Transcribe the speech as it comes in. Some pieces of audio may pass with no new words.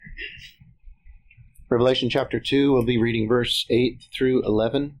Revelation chapter 2, we'll be reading verse 8 through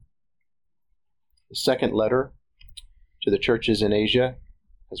 11. The second letter to the churches in Asia,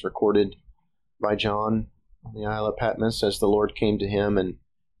 as recorded by John on the Isle of Patmos, as the Lord came to him and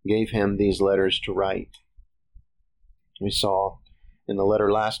gave him these letters to write. We saw in the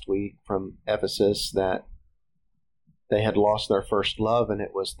letter last week from Ephesus that they had lost their first love, and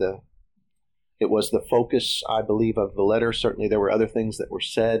it was the focus, I believe, of the letter. Certainly there were other things that were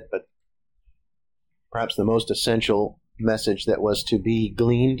said, but perhaps the most essential message that was to be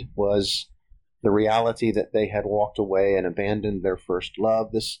gleaned was the reality that they had walked away and abandoned their first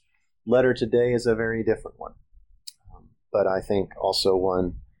love. This letter today is a very different one, but I think also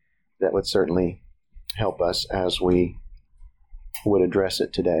one that would certainly help us as we would address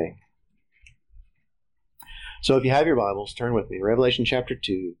it today. So if you have your Bibles, turn with me. Revelation chapter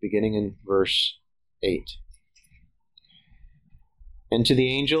 2, beginning in verse 8. And to the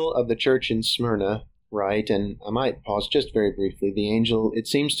angel of the church in Smyrna write, and I might pause just very briefly. The angel, it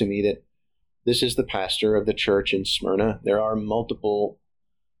seems to me that this is the pastor of the church in Smyrna. There are multiple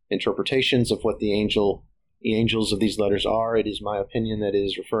interpretations of what the angels of these letters are. It is my opinion that it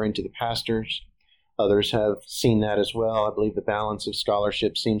is referring to the pastors. Others have seen that as well. I believe the balance of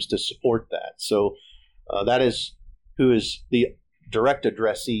scholarship seems to support that. So that is who is the direct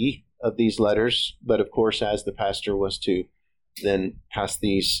addressee of these letters. But of course, as the pastor was to then pass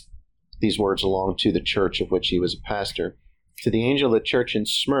these words along to the church of which he was a pastor. To the angel of the church in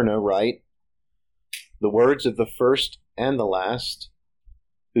Smyrna write, the words of the first and the last,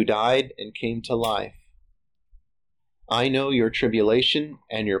 who died and came to life. I know your tribulation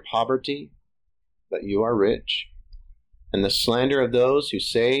and your poverty, but you are rich, and the slander of those who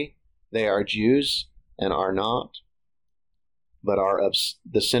say they are Jews and are not, but are of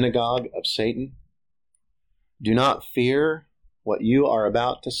the synagogue of Satan. Do not fear what you are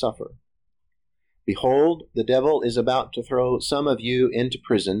about to suffer. Behold, the devil is about to throw some of you into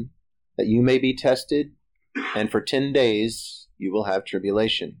prison, that you may be tested, and for 10 days you will have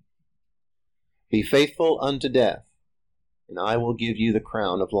tribulation. Be faithful unto death, and I will give you the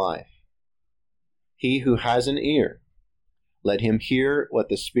crown of life. He who has an ear, let him hear what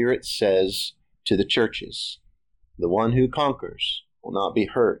the Spirit says to the churches. The one who conquers will not be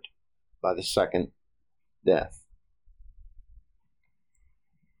hurt by the second death.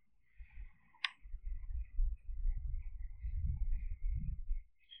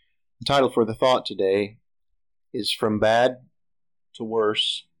 The title for the thought today is From Bad to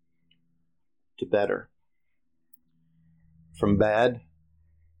Worse to Better. From bad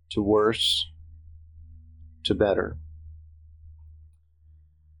to worse to better.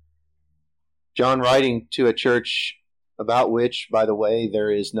 John, writing to a church about which, by the way, there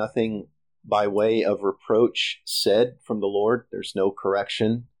is nothing by way of reproach said from the Lord. There's no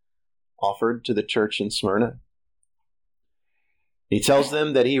correction offered to the church in Smyrna. He tells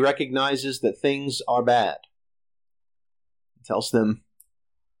them that he recognizes that things are bad. He tells them,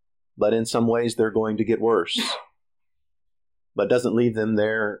 but in some ways they're going to get worse. But doesn't leave them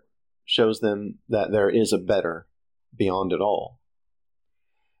there, shows them that there is a better beyond it all.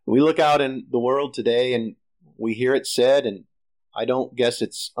 We look out in the world today and we hear it said, and I don't guess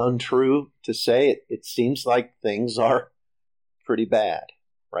it's untrue to say it, it seems like things are pretty bad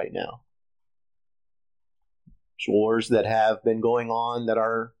right now. There's wars that have been going on that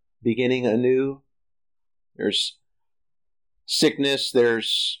are beginning anew. There's sickness.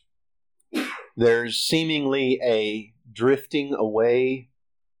 There's seemingly a drifting away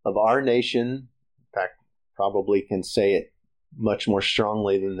of our nation. In fact, probably can say it much more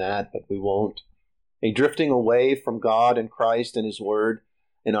strongly than that, but we won't. A drifting away from God and Christ and His Word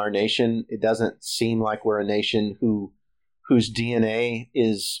in our nation. It doesn't seem like we're a nation whose DNA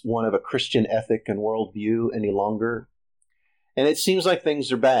is one of a Christian ethic and worldview any longer. And it seems like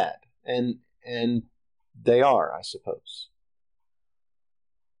things are bad. And they are, I suppose.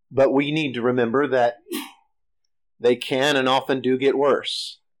 But we need to remember that they can and often do get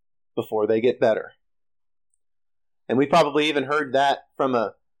worse before they get better. And we probably even heard that from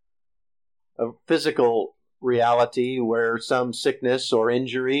a physical reality where some sickness or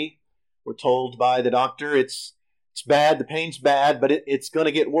injury, we're told by the doctor, it's bad, the pain's bad, but it's going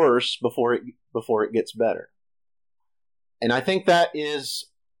to get worse before it gets better. And I think that is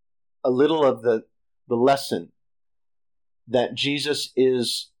a little of the lesson that Jesus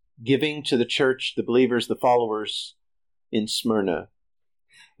is giving to the church, the believers, the followers in Smyrna.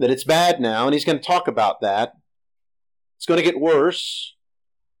 That it's bad now, and he's going to talk about that. It's going to get worse,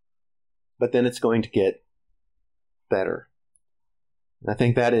 but then it's going to get better. And I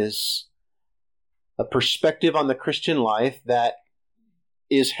think that is a perspective on the Christian life that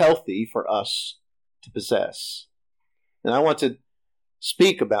is healthy for us to possess. And I want to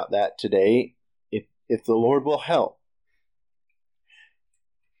speak about that today, if the Lord will help.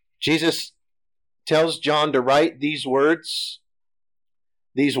 Jesus tells John to write these words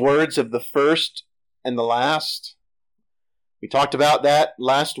of the first and the last. We talked about that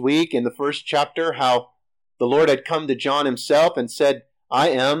last week in the first chapter, how the Lord had come to John himself and said, I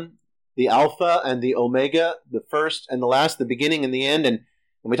am the Alpha and the Omega, the first and the last, the beginning and the end. And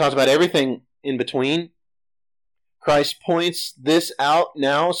we talked about everything in between. Christ points this out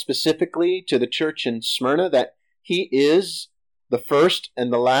now specifically to the church in Smyrna, that he is the first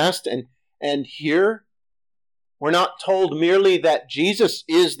and the last. And here, we're not told merely that Jesus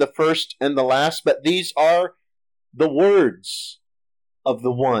is the first and the last, but these are the words of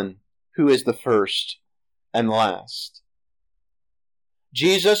the one who is the first and last.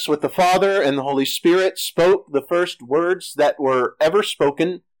 Jesus, with the Father and the Holy Spirit, spoke the first words that were ever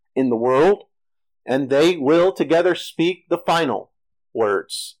spoken in the world, and they will together speak the final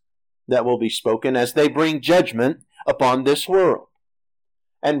words that will be spoken as they bring judgment upon this world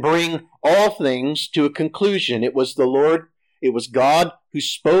and bring all things to a conclusion. It was God who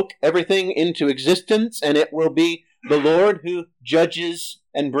spoke everything into existence, and it will be the Lord who judges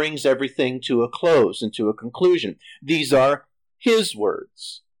and brings everything to a close and to a conclusion. These are his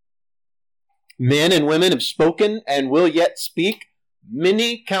words. Men and women have spoken and will yet speak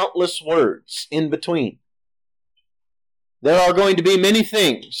many countless words in between. There are going to be many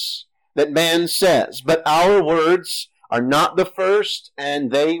things that man says, but our words are not the first,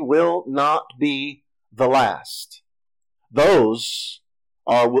 and they will not be the last. Those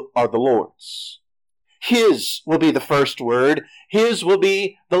are the Lord's. His will be the first word. His will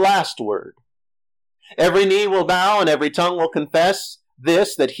be the last word. Every knee will bow and every tongue will confess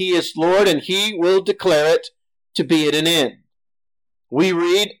this, that he is Lord, and he will declare it to be at an end. We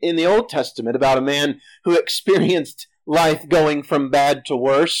read in the Old Testament about a man who experienced life going from bad to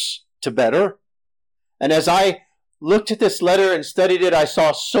worse to better. And as I looked at this letter and studied it, I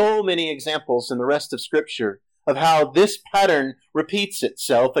saw so many examples in the rest of Scripture of how this pattern repeats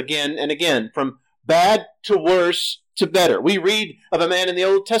itself again and again, from bad to worse to better. We read of a man in the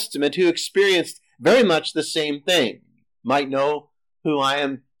Old Testament who experienced very much the same thing. You might know who I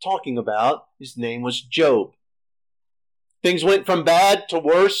am talking about. His name was Job. Things went from bad to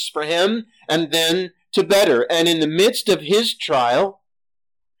worse for him, and then to better. And in the midst of his trial,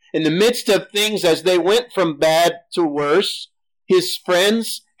 in the midst of things as they went from bad to worse, his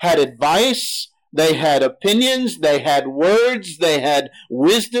friends had advice, they had opinions, they had words, they had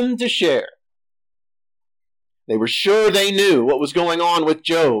wisdom to share. They were sure they knew what was going on with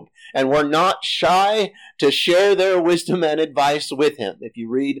Job, and were not shy to share their wisdom and advice with him. If you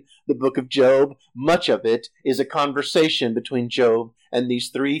read the book of Job, much of it is a conversation between Job and these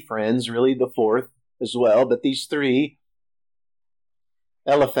three friends, really the fourth as well, but these three,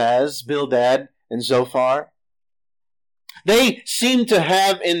 Eliphaz, Bildad, and Zophar. They seemed to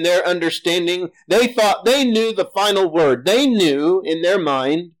have in their understanding, they thought they knew the final word. They knew in their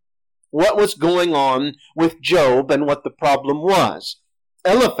mind what was going on with Job and what the problem was.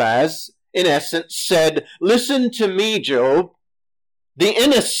 Eliphaz, in essence, said, listen to me, Job. The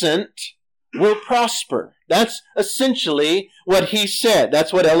innocent will prosper. That's essentially what he said.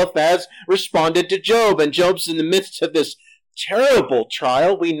 That's what Eliphaz responded to Job. And Job's in the midst of this terrible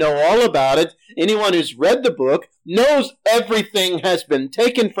trial. We know all about it. Anyone who's read the book knows everything has been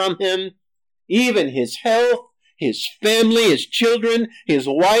taken from him, even his health, his family, his children. His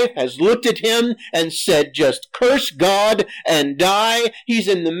wife has looked at him and said, just curse God and die. He's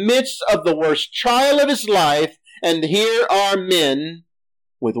in the midst of the worst trial of his life, and here are men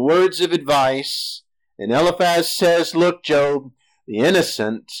with words of advice. And Eliphaz says, look, Job, the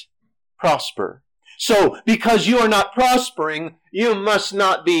innocent prosper. So, because you are not prospering, you must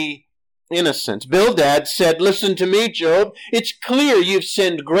not be innocent. Bildad said, listen to me, Job. It's clear you've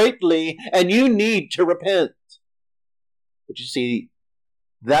sinned greatly, and you need to repent. But you see,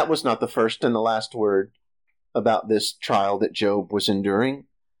 that was not the first and the last word about this trial that Job was enduring.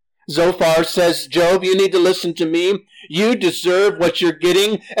 Zophar says, Job, you need to listen to me. You deserve what you're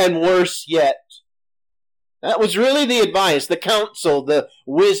getting, and worse yet. That was really the advice, the counsel, the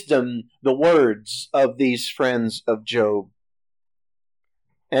wisdom, the words of these friends of Job.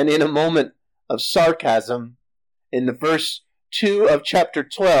 And in a moment of sarcasm, in the verse 2 of chapter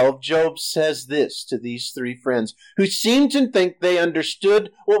 12, Job says this to these three friends who seemed to think they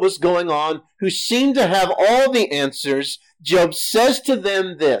understood what was going on, who seemed to have all the answers. Job says to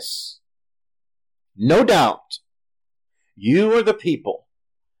them this, no doubt, you are the people,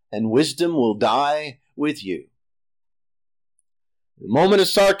 and wisdom will die with you. A moment of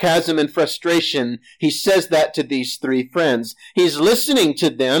sarcasm and frustration, he says that to these three friends. He's listening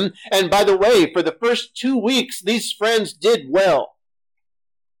to them, and by the way, for the first 2 weeks, these friends did well.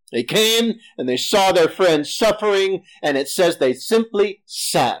 They came and they saw their friend suffering, and it says they simply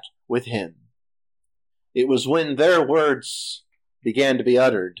sat with him. It was when their words began to be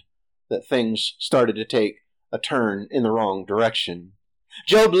uttered that things started to take a turn in the wrong direction.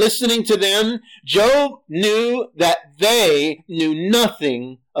 Job listening to them, Job knew that they knew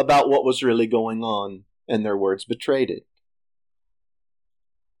nothing about what was really going on, and their words betrayed it.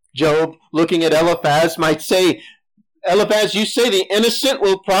 Job, looking at Eliphaz, might say, Eliphaz, you say the innocent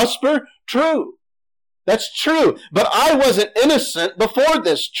will prosper? True. That's true. But I wasn't innocent before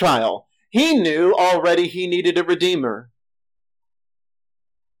this trial. He knew already he needed a redeemer.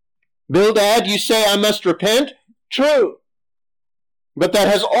 Bildad, you say I must repent? True. But that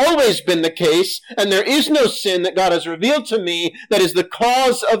has always been the case, and there is no sin that God has revealed to me that is the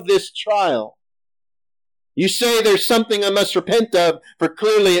cause of this trial. You say there's something I must repent of, for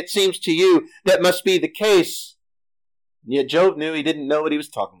clearly it seems to you that must be the case. And yet Job knew he didn't know what he was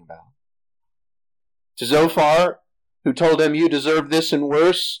talking about. To Zophar, who told him, you deserve this and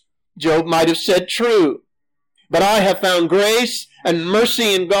worse, Job might have said, true. But I have found grace and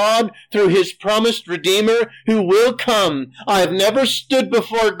mercy in God through his promised Redeemer who will come. I have never stood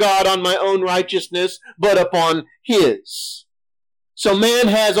before God on my own righteousness, but upon his. So man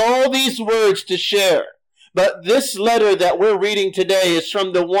has all these words to share. But this letter that we're reading today is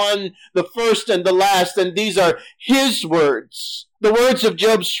from the one, the first and the last, and these are his words. The words of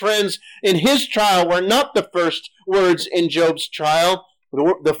Job's friends in his trial were not the first words in Job's trial.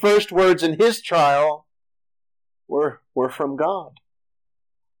 The first words in his trial were from God.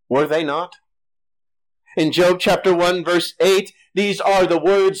 Were they not? In Job chapter 1, verse 8, these are the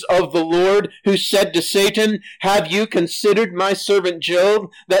words of the Lord who said to Satan, have you considered my servant Job,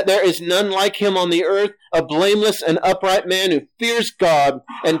 that there is none like him on the earth, a blameless and upright man who fears God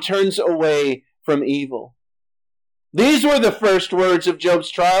and turns away from evil? These were the first words of Job's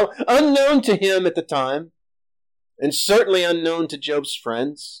trial, unknown to him at the time, and certainly unknown to Job's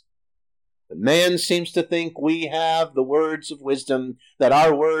friends. But man seems to think we have the words of wisdom, that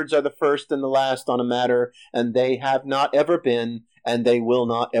our words are the first and the last on a matter, and they have not ever been, and they will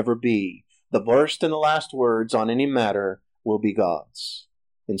not ever be. The first and the last words on any matter will be God's.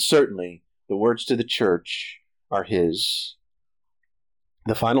 And certainly the words to the church are his.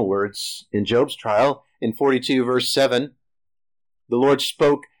 The final words in Job's trial, in 42 verse 7, the Lord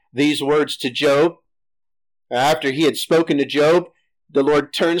spoke these words to Job. After he had spoken to Job, the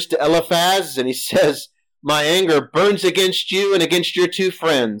Lord turns to Eliphaz and he says, my anger burns against you and against your two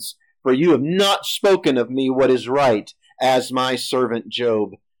friends, for you have not spoken of me what is right, as my servant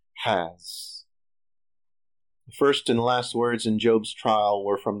Job has. The first and the last words in Job's trial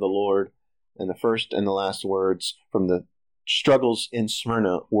were from the Lord, and the first and the last words from the struggles in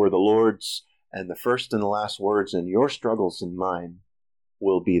Smyrna were the Lord's, and the first and the last words in your struggles and mine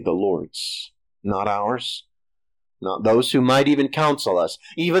will be the Lord's, not ours. Not those who might even counsel us,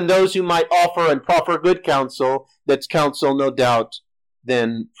 even those who might offer and proffer good counsel, that's counsel, no doubt,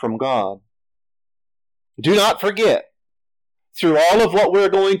 then from God. Do not forget, through all of what we're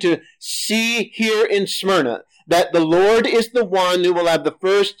going to see here in Smyrna, that the Lord is the one who will have the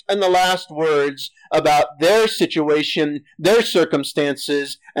first and the last words about their situation, their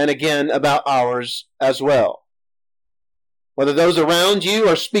circumstances, and again about ours as well. Whether those around you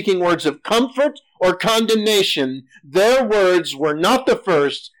are speaking words of comfort or condemnation, their words were not the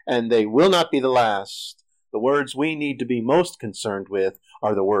first, and they will not be the last. The words we need to be most concerned with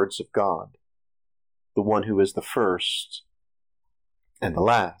are the words of God, the one who is the first and the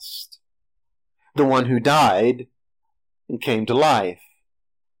last, the one who died and came to life.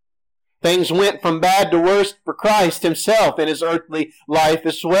 Things went from bad to worse for Christ himself in his earthly life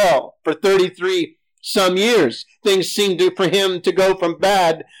as well. For 33 some years, things seemed for him to go from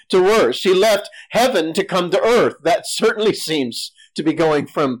bad to worse. He left heaven to come to earth. That certainly seems to be going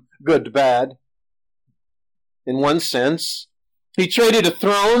from good to bad. In one sense, he traded a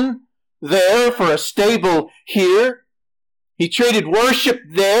throne there for a stable here. He traded worship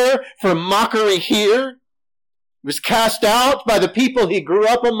there for mockery here. He was cast out by the people he grew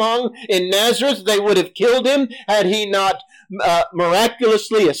up among in Nazareth. They would have killed him had he not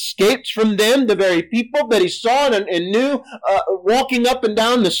miraculously escaped from them, the very people that he saw and knew walking up and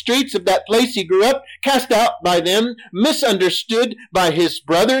down the streets of that place he grew up, cast out by them, misunderstood by his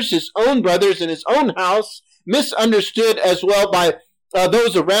brothers, his own brothers in his own house, misunderstood as well by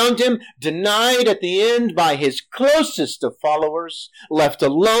those around him, denied at the end by his closest of followers, left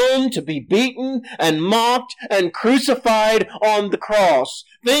alone to be beaten and mocked and crucified on the cross.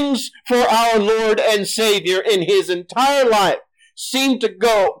 Things for our Lord and Savior in his entire life seemed to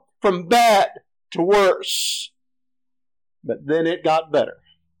go from bad to worse. But then it got better.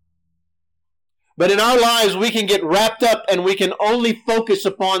 But in our lives, we can get wrapped up and we can only focus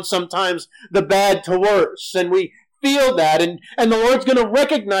upon sometimes the bad to worse. And we feel that, and the Lord's going to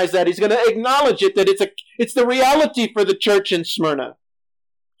recognize that. He's going to acknowledge it, that it's the reality for the church in Smyrna.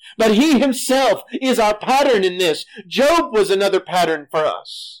 But he himself is our pattern in this. Job was another pattern for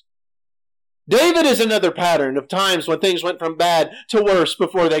us. David is another pattern of times when things went from bad to worse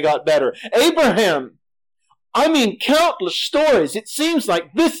before they got better. Abraham, countless stories. It seems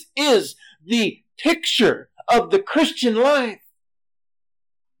like this is the picture of the Christian life.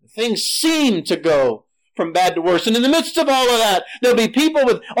 Things seem to go from bad to worse. And in the midst of all of that, there'll be people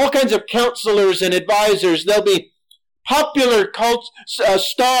with all kinds of counselors and advisors. There'll be popular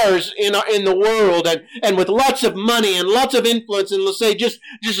stars in the world and with lots of money and lots of influence, and they'll say, just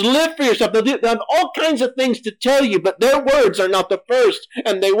live for yourself. They'll have all kinds of things to tell you, but their words are not the first,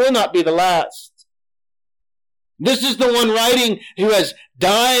 and they will not be the last. This is the one writing who has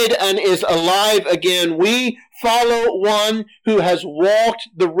died and is alive again. We follow one who has walked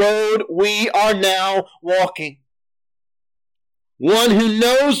the road we are now walking. One who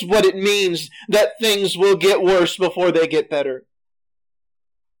knows what it means that things will get worse before they get better.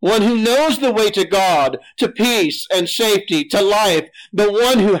 One who knows the way to God, to peace and safety, to life. The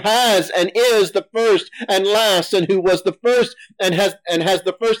one who has and is the first and last, and who was the first and has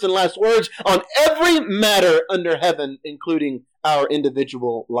the first and last words on every matter under heaven, including our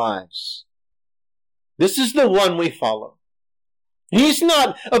individual lives. This is the one we follow. He's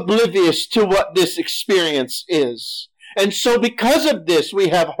not oblivious to what this experience is. And so because of this, we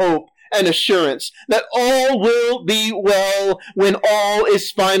have hope and assurance that all will be well when all is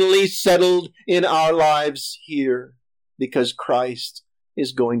finally settled in our lives here, because Christ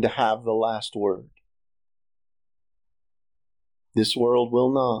is going to have the last word. This world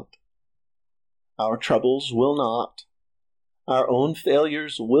will not. Our troubles will not. Our own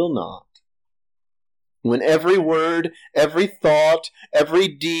failures will not. When every word, every thought, every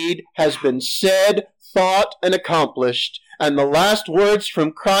deed has been said, thought, and accomplished, and the last words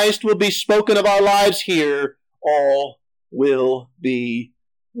from Christ will be spoken of our lives here, all will be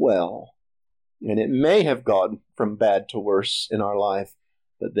well. And it may have gone from bad to worse in our life,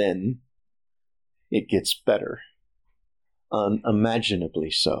 but then it gets better,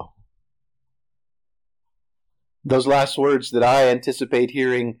 unimaginably so. Those last words that I anticipate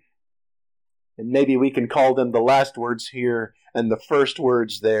hearing, and maybe we can call them the last words here and the first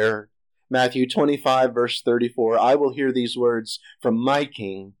words there. Matthew 25, verse 34, I will hear these words from my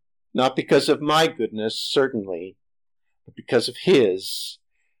King, not because of my goodness, certainly, but because of his.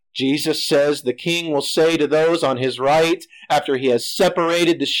 Jesus says the King will say to those on his right, after he has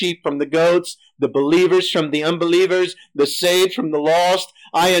separated the sheep from the goats, the believers from the unbelievers, the saved from the lost,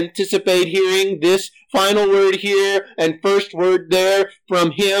 I anticipate hearing this final word here and first word there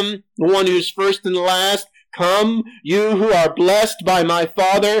from him, the one who's first and last. Come, you who are blessed by my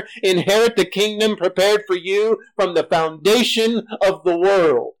Father, inherit the kingdom prepared for you from the foundation of the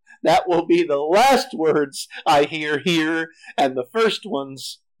world. That will be the last words I hear here and the first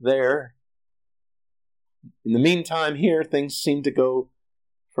ones there. In the meantime, here things seem to go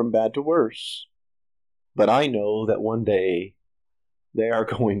from bad to worse. But I know that one day they are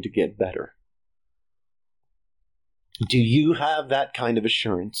going to get better. Do you have that kind of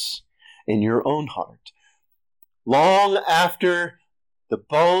assurance in your own heart? Long after the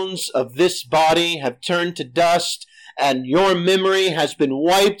bones of this body have turned to dust and your memory has been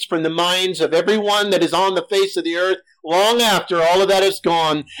wiped from the minds of everyone that is on the face of the earth, long after all of that is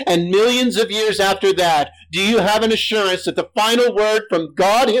gone, and millions of years after that, do you have an assurance that the final word from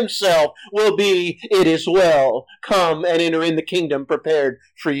God himself will be, it is well, come and enter in the kingdom prepared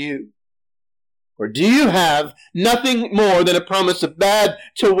for you? Or do you have nothing more than a promise of bad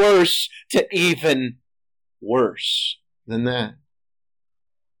to worse to even worse than that?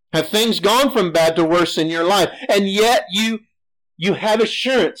 Have things gone from bad to worse in your life, and yet you have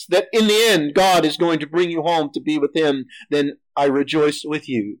assurance that in the end God is going to bring you home to be with him? Then I rejoice with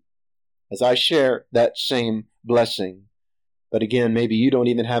you as I share that same blessing. But again, maybe you don't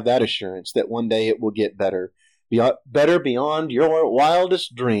even have that assurance that one day it will get better. Better beyond your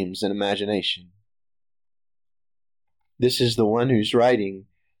wildest dreams and imagination. This is the one who's writing.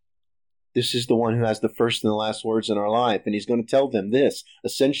 This is the one who has the first and the last words in our life. And he's going to tell them this,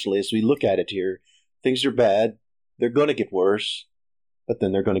 essentially, as we look at it here. Things are bad. They're going to get worse. but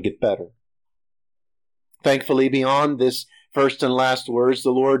then they're going to get better. Thankfully, beyond this first and last words,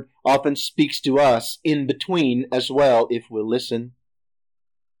 the Lord often speaks to us in between as well if we'll listen.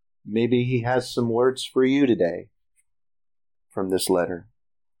 Maybe He has some words for you today from this letter.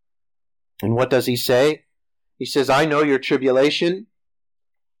 And what does He say? He says, I know your tribulation.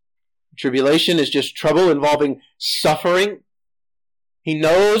 Tribulation is just trouble involving suffering. He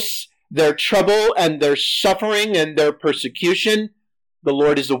knows their trouble and their suffering and their persecution. The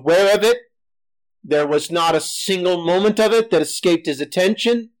Lord is aware of it. There was not a single moment of it that escaped His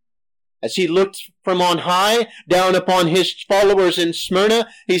attention. As He looked from on high down upon His followers in Smyrna,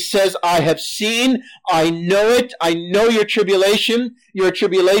 He says, I have seen, I know it, I know your tribulation. Your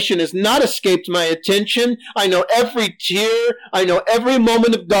tribulation has not escaped my attention. I know every tear, I know every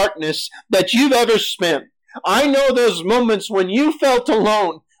moment of darkness that you've ever spent. I know those moments when you felt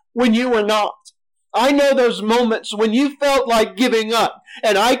alone, when you were not. I know those moments when you felt like giving up,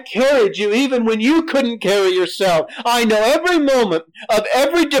 and I carried you even when you couldn't carry yourself. I know every moment of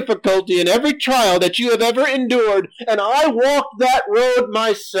every difficulty and every trial that you have ever endured, and I walked that road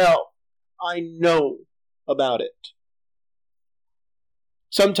myself. I know about it.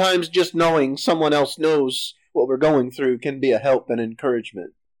 Sometimes just knowing someone else knows what we're going through can be a help and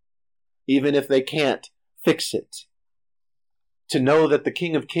encouragement, even if they can't fix it. To know that the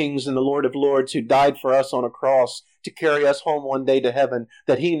King of Kings and the Lord of Lords, who died for us on a cross to carry us home one day to heaven,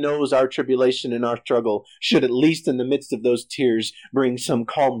 that He knows our tribulation and our struggle, should at least in the midst of those tears bring some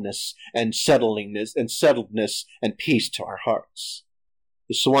calmness and settledness and peace to our hearts.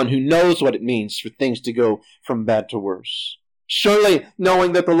 It's the one who knows what it means for things to go from bad to worse. Surely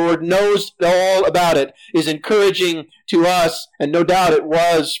knowing that the Lord knows all about it is encouraging to us, and no doubt it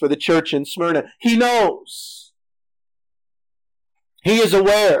was for the church in Smyrna. He knows. He is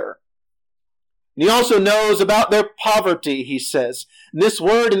aware. And He also knows about their poverty, he says. And this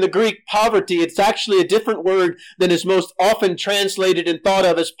word in the Greek, poverty, it's actually a different word than is most often translated and thought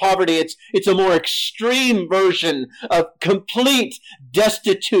of as poverty. It's a more extreme version of complete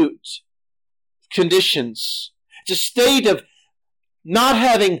destitute conditions. It's a state of not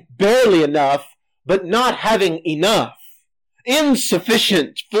having barely enough, but not having enough.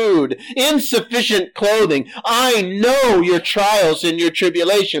 Insufficient food, insufficient clothing. I know your trials and your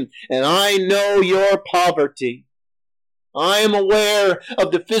tribulation, and I know your poverty. I am aware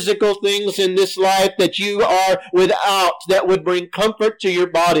of the physical things in this life that you are without that would bring comfort to your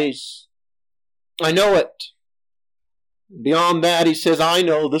bodies. I know it. Beyond that, he says, I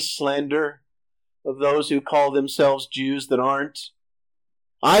know the slander of those who call themselves Jews that aren't.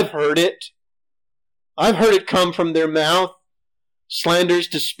 I've heard it. I've heard it come from their mouth. Slanders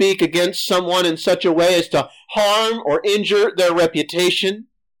to speak against someone in such a way as to harm or injure their reputation.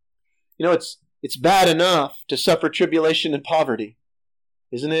 You know, it's bad enough to suffer tribulation and poverty,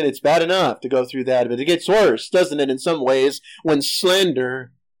 isn't it? It's bad enough to go through that, but it gets worse, doesn't it, in some ways, when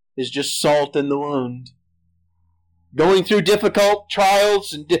slander is just salt in the wound. Going through difficult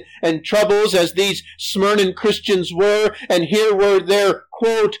trials and troubles as these Smyrnan Christians were, and here were their,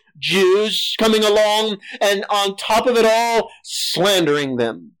 quote, Jews coming along, and on top of it all, slandering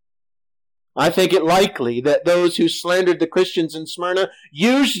them. I think it likely that those who slandered the Christians in Smyrna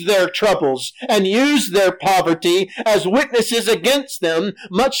used their troubles and used their poverty as witnesses against them,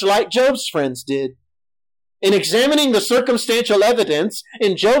 much like Job's friends did. In examining the circumstantial evidence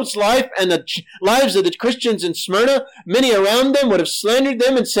in Job's life and the lives of the Christians in Smyrna, many around them would have slandered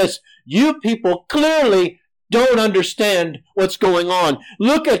them and says, you people clearly don't understand what's going on.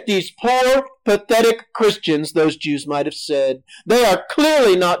 Look at these poor, pathetic Christians, those Jews might have said. They are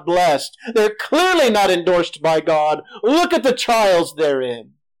clearly not blessed. They're clearly not endorsed by God. Look at the trials they're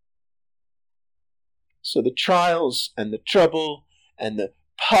in. So the trials and the trouble and the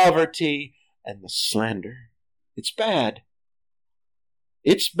poverty and the slander, it's bad.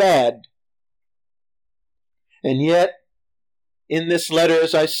 It's bad. And yet, in this letter,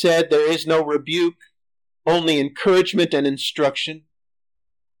 as I said, there is no rebuke, only encouragement and instruction.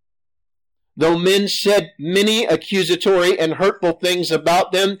 Though men said many accusatory and hurtful things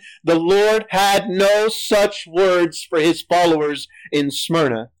about them, the Lord had no such words for His followers in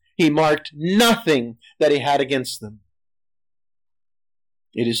Smyrna. He marked nothing that He had against them.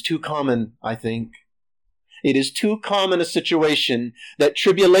 It is too common, I think. It is too common a situation that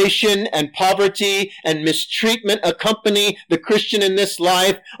tribulation and poverty and mistreatment accompany the Christian in this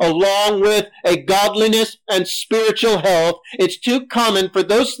life, along with a godliness and spiritual health. It's too common for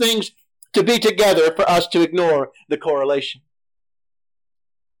those things to be together for us to ignore the correlation.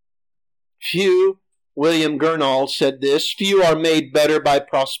 William Gurnall said this, few are made better by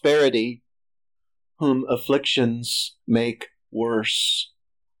prosperity, whom afflictions make worse.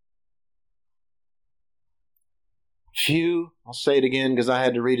 Few, I'll say it again because I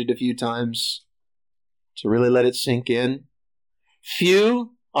had to read it a few times to really let it sink in.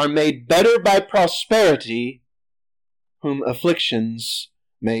 Few are made better by prosperity, whom afflictions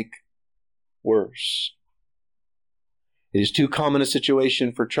make worse. It is too common a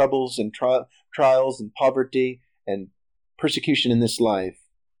situation for troubles and trials and poverty and persecution in this life.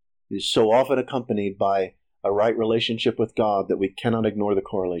 It is so often accompanied by a right relationship with God that we cannot ignore the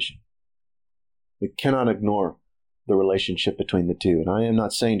correlation. We cannot ignore the relationship between the two. And I am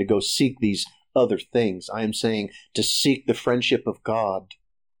not saying to go seek these other things. I am saying to seek the friendship of God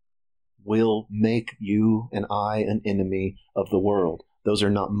will make you and I an enemy of the world. Those are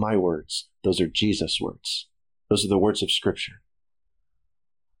not my words. Those are Jesus' words. Those are the words of Scripture.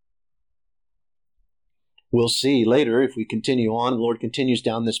 We'll see later if we continue on. The Lord continues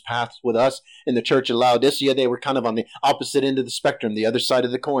down this path with us. In the church of Laodicea, they were kind of on the opposite end of the spectrum, the other side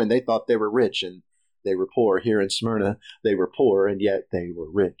of the coin. They thought they were rich and they were poor. Here in Smyrna, they were poor and yet they were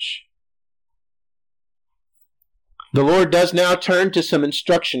rich. The Lord does now turn to some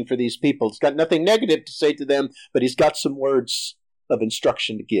instruction for these people. He's got nothing negative to say to them, but He's got some words of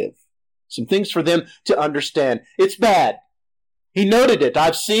instruction to give. Some things for them to understand. It's bad. He noted it.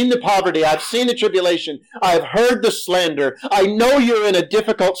 I've seen the poverty. I've seen the tribulation. I've heard the slander. I know you're in a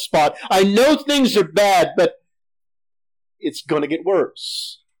difficult spot. I know things are bad, but it's going to get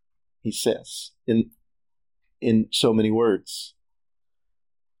worse, he says in so many words.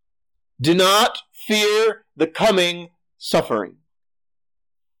 Do not fear the coming suffering.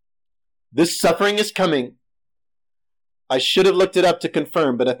 This suffering is coming. I should have looked it up to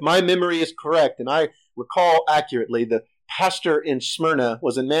confirm, but if my memory is correct, and I recall accurately, the pastor in Smyrna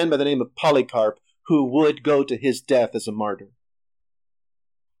was a man by the name of Polycarp who would go to his death as a martyr.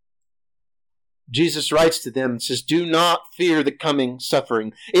 Jesus writes to them and says, do not fear the coming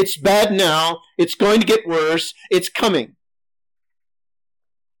suffering. It's bad now. It's going to get worse. It's coming.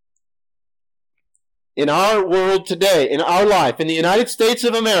 In our world today, in our life, in the United States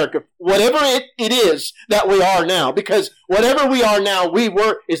of America, whatever it is that we are now, because whatever we are now,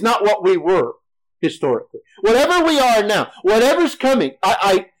 is not what we were historically. Whatever we are now, whatever's coming,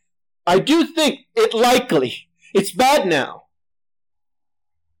 I do think it's bad now.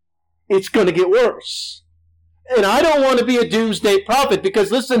 It's going to get worse. And I don't want to be a doomsday prophet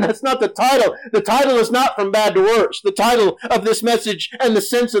because, listen, that's not the title. The title is not from bad to worse. The title of this message and the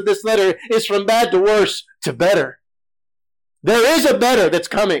sense of this letter is from bad to worse to better. There is a better that's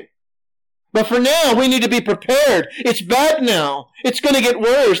coming. But for now, we need to be prepared. It's bad now. It's going to get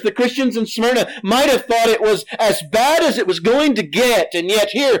worse. The Christians in Smyrna might have thought it was as bad as it was going to get. And yet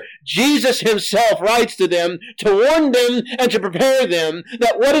here, Jesus himself writes to them to warn them and to prepare them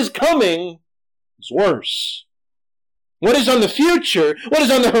that what is coming is worse. What is on the future? What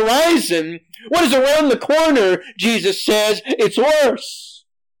is on the horizon? What is around the corner? Jesus says it's worse.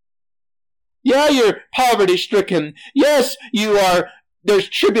 Yeah, you're poverty-stricken. Yes, there's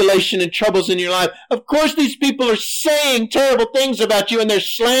tribulation and troubles in your life. Of course, these people are saying terrible things about you and they're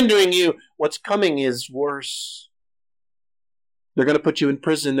slandering you. What's coming is worse. They're going to put you in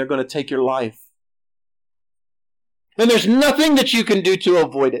prison. They're going to take your life. And there's nothing that you can do to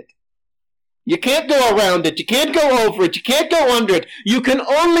avoid it. You can't go around it. You can't go over it. You can't go under it. You can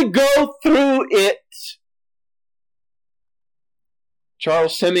only go through it.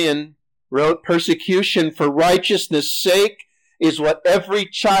 Charles Simeon wrote, persecution for righteousness' sake is what every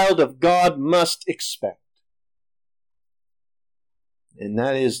child of God must expect. And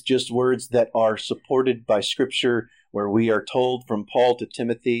that is just words that are supported by Scripture, where we are told from Paul to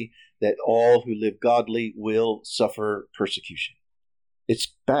Timothy that all who live godly will suffer persecution.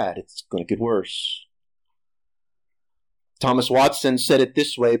 It's bad. It's going to get worse. Thomas Watson said it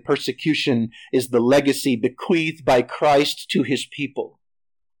this way, persecution is the legacy bequeathed by Christ to his people.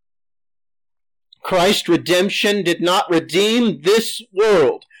 Christ's redemption did not redeem this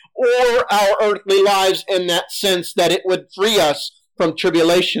world or our earthly lives in that sense that it would free us from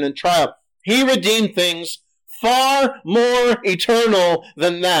tribulation and trial. He redeemed things far more eternal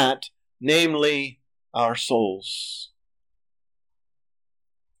than that, namely our souls.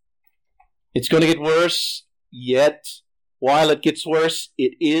 It's going to get worse, yet while it gets worse,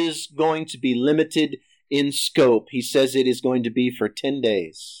 it is going to be limited in scope. He says it is going to be for 10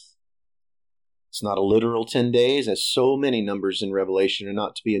 days. It's not a literal 10 days, as so many numbers in Revelation are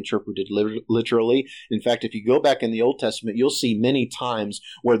not to be interpreted literally. In fact, if you go back in the Old Testament, you'll see many times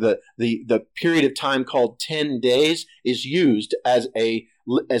where the period of time called 10 days is used as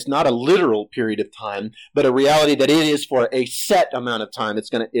not a literal period of time, but a reality that it is for a set amount of time.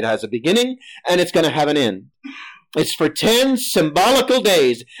 It has a beginning and it's going to have an end. It's for 10 symbolical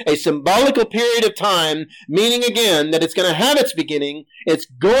days, a symbolical period of time, meaning again that it's going to have its beginning, it's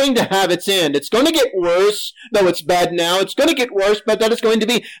going to have its end. It's going to get worse, though it's bad now. It's going to get worse, but that it's going to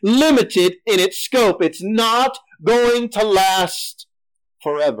be limited in its scope. It's not going to last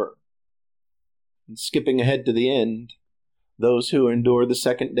forever. And skipping ahead to the end, those who endure the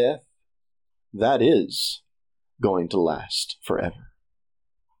second death, that is going to last forever.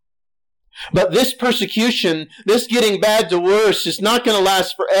 But this persecution, this getting bad to worse, is not going to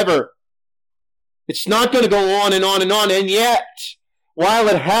last forever. It's not going to go on and on and on. And yet, while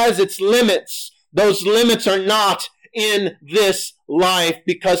it has its limits, those limits are not in this life,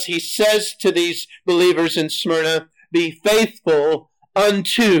 because he says to these believers in Smyrna, be faithful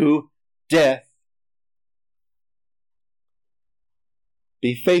unto death.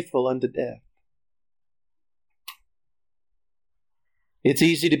 Be faithful unto death. It's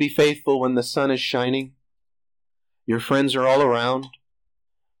easy to be faithful when the sun is shining. Your friends are all around.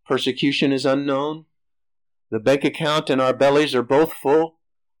 Persecution is unknown. The bank account and our bellies are both full.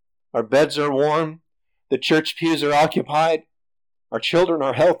 Our beds are warm. The church pews are occupied. Our children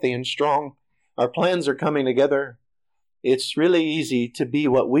are healthy and strong. Our plans are coming together. It's really easy to be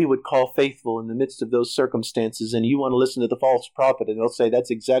what we would call faithful in the midst of those circumstances, and you want to listen to the false prophet, and they'll say that's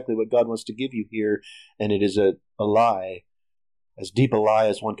exactly what God wants to give you here, and it is a lie. As deep a lie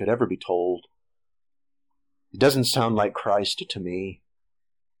as one could ever be told. It doesn't sound like Christ to me.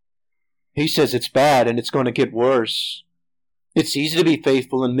 He says it's bad and it's going to get worse. It's easy to be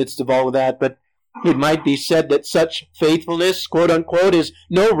faithful in the midst of all of that, but it might be said that such faithfulness, quote unquote, is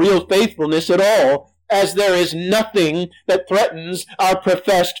no real faithfulness at all, as there is nothing that threatens our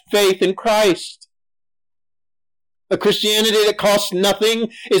professed faith in Christ. A Christianity that costs nothing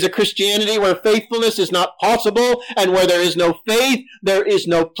is a Christianity where faithfulness is not possible, and where there is no faith, there is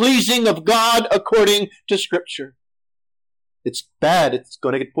no pleasing of God according to Scripture. It's bad. It's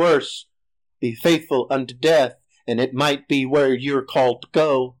going to get worse. Be faithful unto death, and it might be where you're called to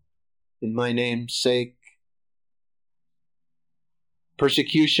go in my name's sake.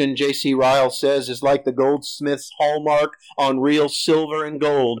 Persecution, J.C. Ryle says, is like the goldsmith's hallmark on real silver and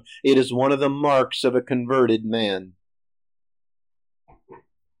gold. It is one of the marks of a converted man.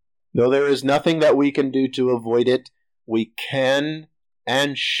 Though there is nothing that we can do to avoid it, we can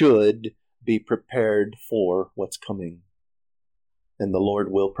and should be prepared for what's coming. And the Lord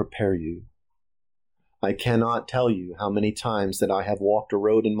will prepare you. I cannot tell you how many times that I have walked a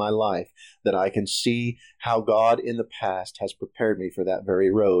road in my life that I can see how God in the past has prepared me for that very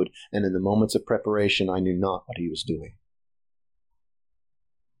road. And in the moments of preparation, I knew not what he was doing.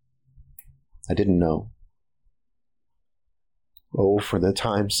 I didn't know. Oh, for the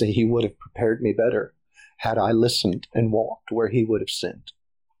time, say he would have prepared me better had I listened and walked where he would have sent.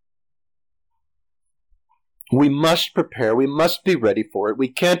 We must prepare. We must be ready for it. We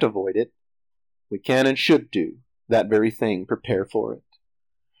can't avoid it. We can and should do that very thing, prepare for it.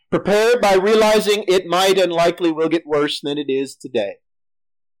 Prepare by realizing it might and likely will get worse than it is today.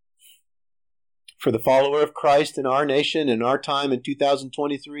 For the follower of Christ in our nation, in our time in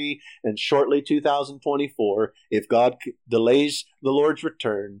 2023 and shortly 2024, if God delays the Lord's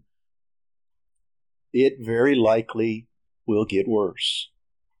return, it very likely will get worse.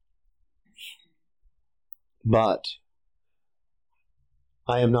 But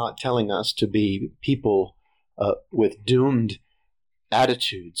I am not telling us to be people with doomed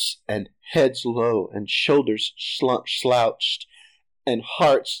attitudes and heads low and shoulders slouched and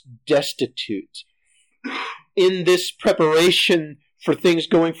hearts destitute. In this preparation for things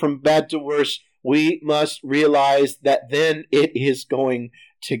going from bad to worse, we must realize that then it is going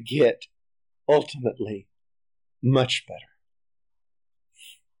to get ultimately much better.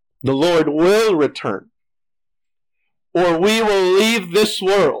 The Lord will return, or we will leave this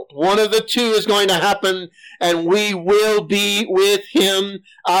world. One of the two is going to happen, and we will be with him.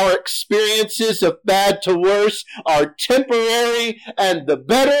 Our experiences of bad to worse are temporary, and the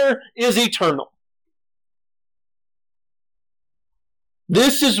better is eternal.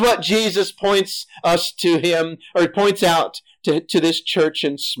 This is what Jesus points us to him, or points out to this church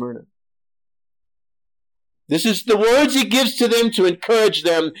in Smyrna. This is the words he gives to them to encourage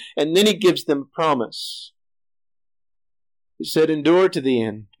them, and then he gives them a promise. He said, endure to the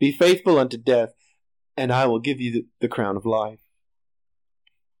end, be faithful unto death, and I will give you the crown of life.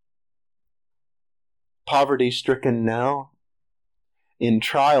 Poverty-stricken now, in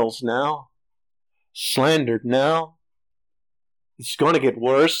trials now, slandered now. It's going to get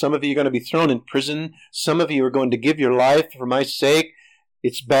worse. Some of you are going to be thrown in prison. Some of you are going to give your life for my sake.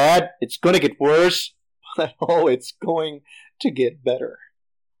 It's bad. It's going to get worse. But oh, it's going to get better.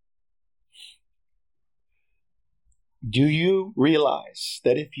 Do you realize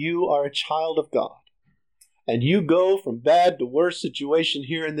that if you are a child of God and you go from bad to worse situation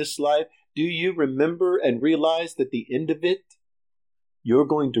here in this life, do you remember and realize that at the end of it, you're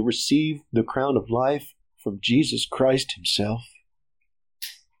going to receive the crown of life from Jesus Christ himself?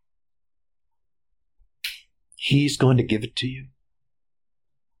 He's going to give it to you.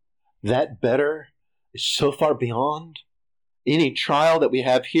 That better is so far beyond any trial that we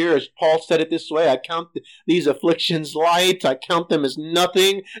have here. As Paul said it this way, I count these afflictions light. I count them as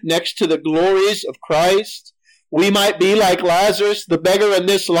nothing next to the glories of Christ. We might be like Lazarus, the beggar in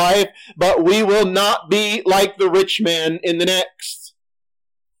this life, but we will not be like the rich man in the next.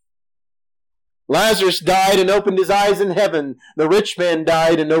 Lazarus died and opened his eyes in heaven. The rich man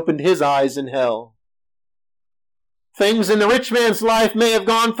died and opened his eyes in hell. Things in the rich man's life may have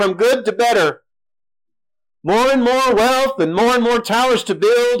gone from good to better. More and more wealth and more towers to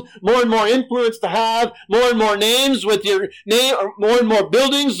build, more and more influence to have, more and more names with your name, or more and more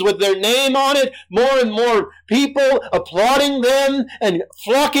buildings with their name on it, more and more people applauding them and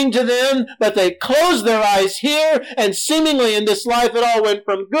flocking to them, but they closed their eyes here, and seemingly in this life it all went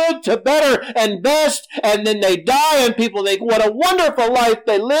from good to better and best, and then they die and people think what a wonderful life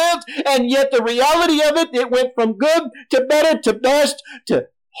they lived, and yet the reality of it, it went from good to better to best to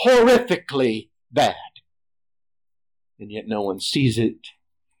horrifically bad. And yet no one sees it.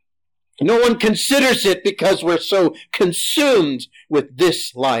 No one considers it because we're so consumed with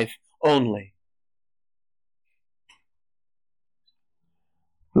this life only.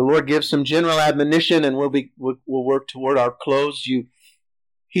 The Lord gives some general admonition, and we'll work toward our close.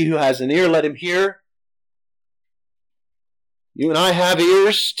 He who has an ear, let him hear. You and I have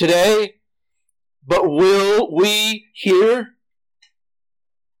ears today, but will we hear?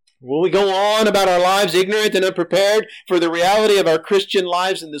 Will we go on about our lives ignorant and unprepared for the reality of our Christian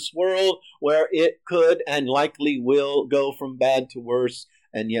lives in this world, where it could and likely will go from bad to worse,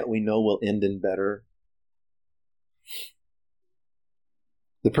 and yet we know will end in better?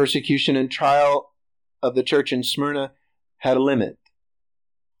 The persecution and trial of the church in Smyrna had a limit.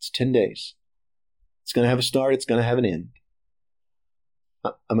 It's 10 days. It's going to have a start. It's going to have an end.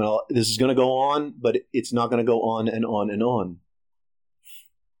 This is going to go on, but it's not going to go on and on and on.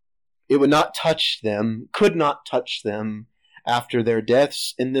 It would not touch them, could not touch them after their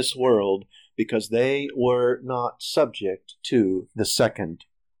deaths in this world, because they were not subject to the second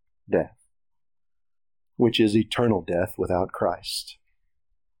death, which is eternal death without Christ.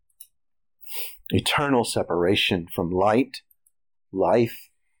 Eternal separation from light, life,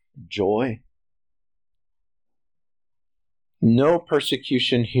 joy. No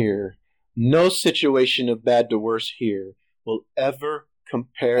persecution here, no situation of bad to worse here will ever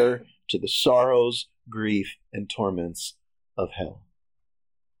compare to the sorrows, grief, and torments of hell.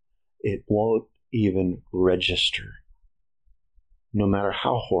 It won't even register, no matter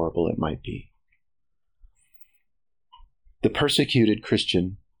how horrible it might be. The persecuted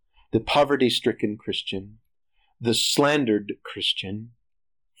Christian, the poverty-stricken Christian, the slandered Christian,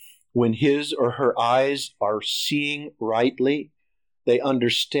 when his or her eyes are seeing rightly, they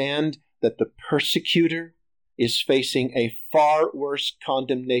understand that the persecutor is facing a far worse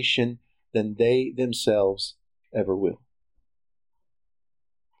condemnation than they themselves ever will.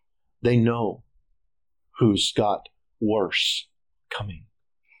 They know who's got worse coming.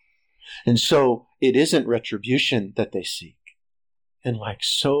 And so it isn't retribution that they seek. And like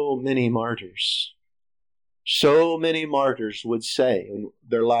so many martyrs would say, and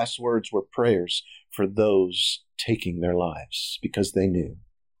their last words were prayers for those taking their lives, because they knew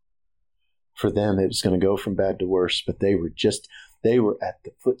for them it was going to go from bad to worse, but they were at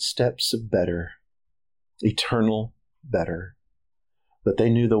the footsteps of better, eternal better. But they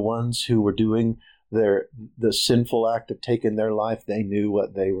knew the ones who were doing the sinful act of taking their life, they knew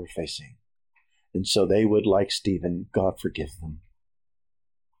what they were facing. And so they would, like Stephen, God forgive them.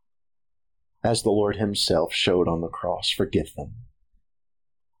 As the Lord himself showed on the cross, forgive them.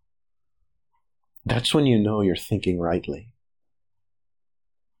 That's when you know you're thinking rightly.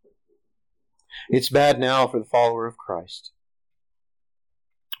 It's bad now for the follower of Christ.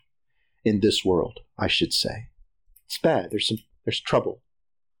 In this world, I should say. It's bad. There's trouble.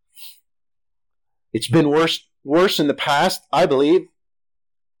 It's been worse in the past, I believe.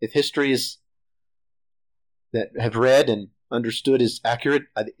 If history is that have read and understood is accurate,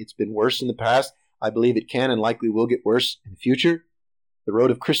 it's been worse in the past. I believe it can and likely will get worse in the future. The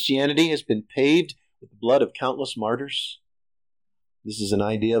road of Christianity has been paved with the blood of countless martyrs. This is an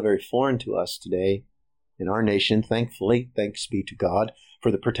idea very foreign to us today in our nation, thankfully. Thanks be to God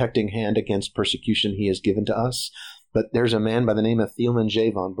for the protecting hand against persecution he has given to us. But there's a man by the name of Thielemann J.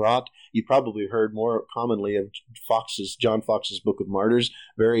 von Braght. You probably heard more commonly of John Fox's Book of Martyrs.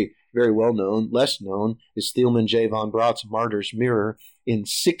 Very, very well known. Less known is Thielemann J. von Braught's Martyr's Mirror in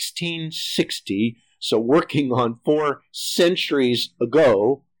 1660. So working on 4 centuries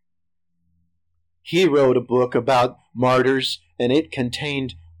ago, he wrote a book about martyrs, and it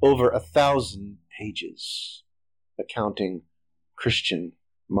contained over 1,000 pages accounting Christian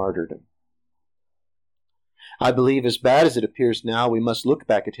martyrdom. I believe, as bad as it appears now, we must look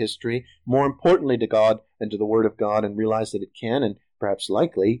back at history, more importantly to God and to the Word of God, and realize that it can, and perhaps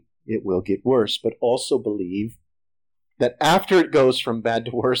likely, it will get worse, but also believe that after it goes from bad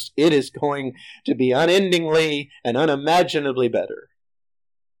to worse, it is going to be unendingly and unimaginably better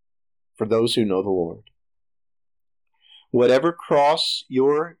for those who know the Lord. Whatever cross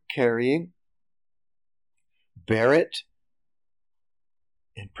you're carrying, bear it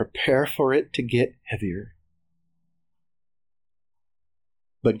and prepare for it to get heavier.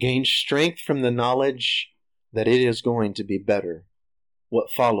 But gain strength from the knowledge that it is going to be better. What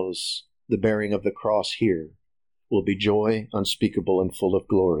follows the bearing of the cross here will be joy unspeakable and full of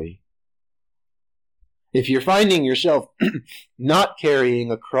glory. If you're finding yourself not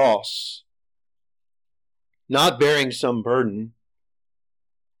carrying a cross, not bearing some burden,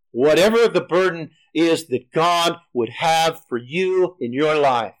 whatever the burden is that God would have for you in your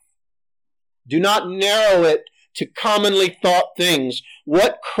life, do not narrow it to commonly thought things.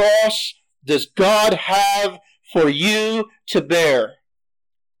 What cross does God have for you to bear?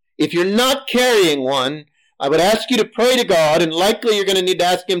 If you're not carrying one, I would ask you to pray to God, and likely you're going to need to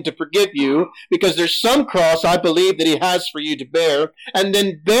ask Him to forgive you, because there's some cross I believe that He has for you to bear, and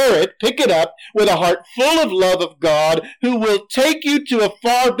then bear it, pick it up with a heart full of love of God, who will take you to a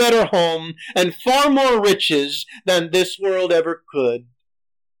far better home and far more riches than this world ever could.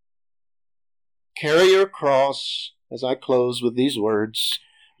 Carry your cross, as I close with these words,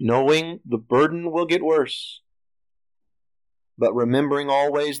 knowing the burden will get worse, but remembering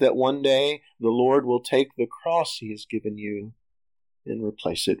always that one day the Lord will take the cross He has given you and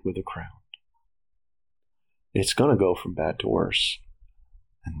replace it with a crown. It's going to go from bad to worse,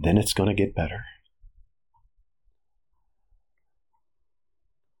 and then it's going to get better.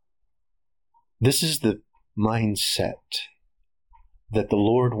 This is the mindset that the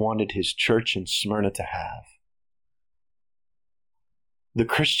Lord wanted His church in Smyrna to have. The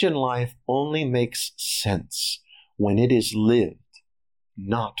Christian life only makes sense when it is lived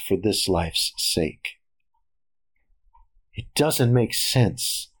not for this life's sake. It doesn't make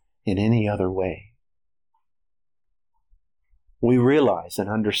sense in any other way. We realize and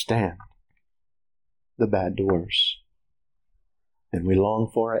understand the bad to worse, and we long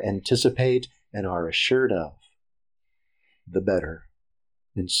for, anticipate, and are assured of the better.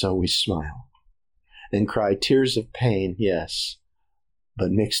 And so we smile and cry tears of pain, yes, but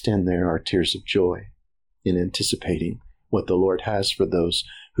mixed in there are tears of joy in anticipating what the Lord has for those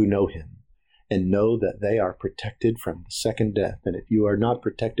who know Him and know that they are protected from the second death. And if you are not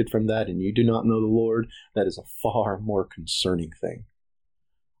protected from that and you do not know the Lord, that is a far more concerning thing.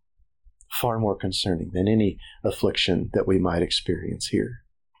 Far more concerning than any affliction that we might experience here.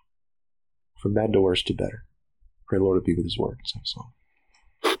 From bad to worse to better. Pray, Lord, to be with His word. Have a song.